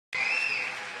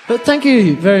But thank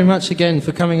you very much again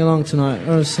for coming along tonight.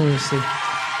 Oh, seriously.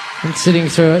 And sitting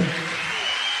through it.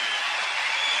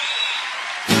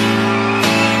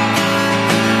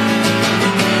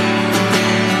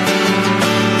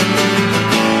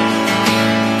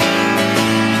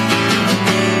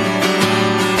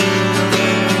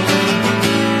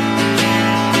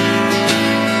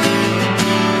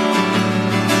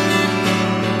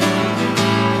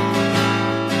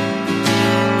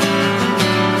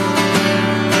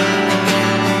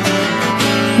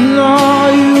 And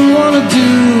all you wanna do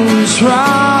is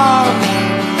rock,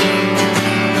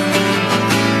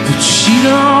 but she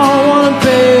don't wanna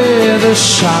bear the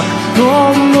shock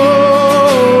no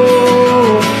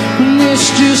more. And it's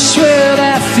just where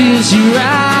that feels you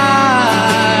right,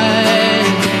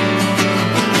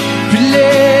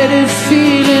 related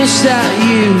feelings that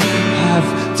you have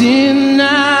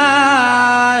denied.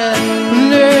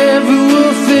 And every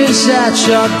wolf is at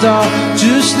your door,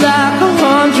 just like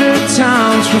 100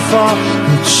 times before,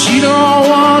 but she don't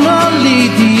wanna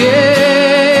lead the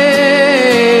end.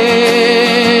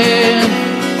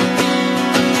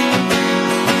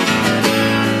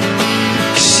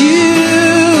 'Cause you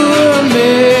were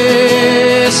missing,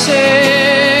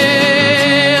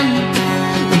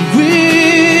 and we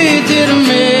didn't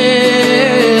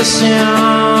miss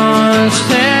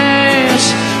things.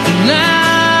 And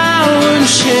now when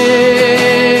she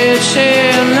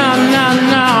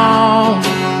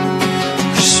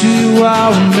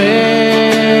while we're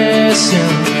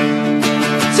missing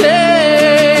things.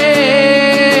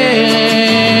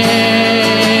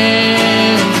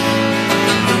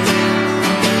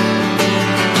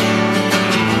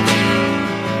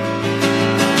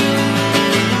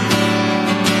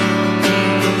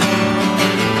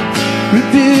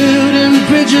 Rebuilding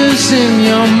bridges in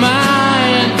your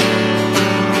mind,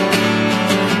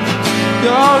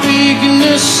 your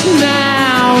eagerness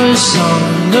now is on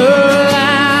the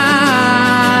line.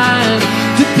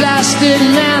 The blasted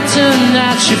lantern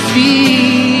at your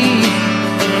feet,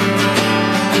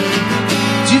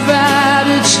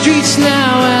 divided streets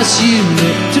now as you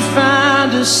look to find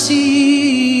a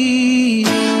seat.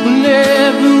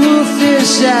 Whenever wolf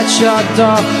is at your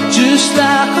door, just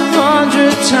like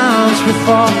 100 times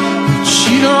before, but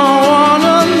she don't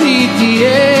wanna lead the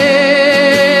end.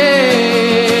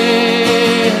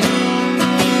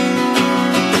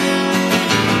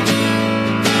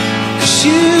 'Cause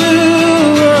you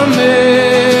were missing,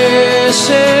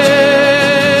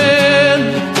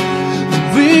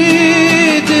 we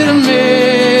didn't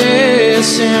miss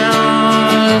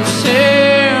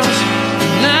things.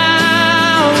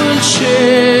 Now we're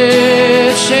changing,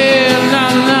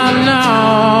 no,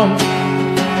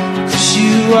 'cause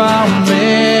you are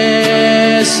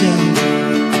missing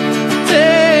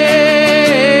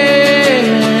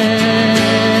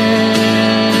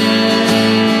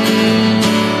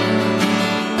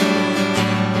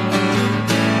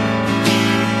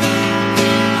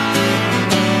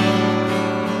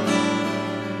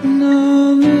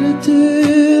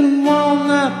didn't want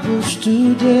that push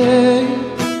today.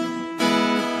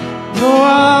 No,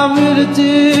 I really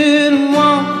didn't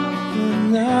want it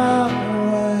that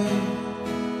way.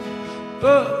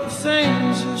 But the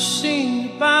things that seem to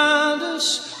bind us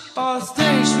are the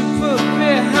things we put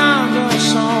behind us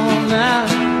on that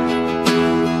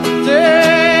day.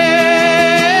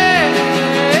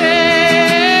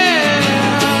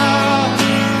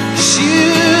 You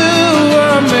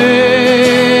were missing,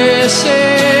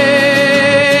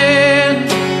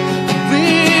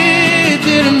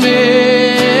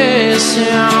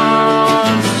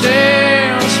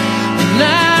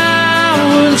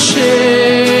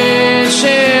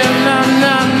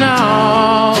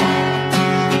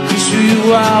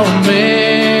 while we're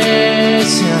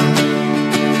missing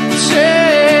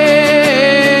things.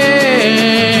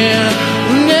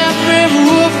 When every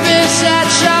wolf is at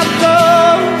your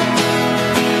door,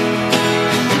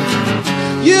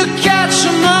 you catch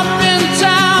them up in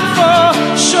time for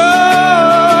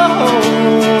sure.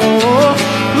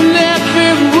 When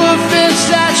every wolf is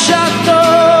at your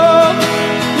door,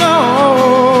 no,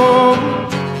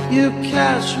 you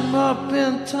catch them up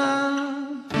in time.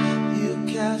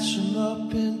 Catch them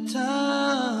up in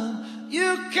time. You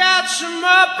catch them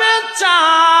up in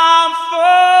time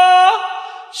for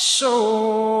sure.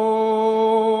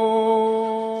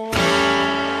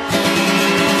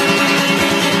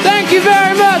 Thank you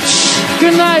very much.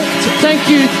 Good night. Thank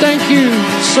you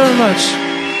so much.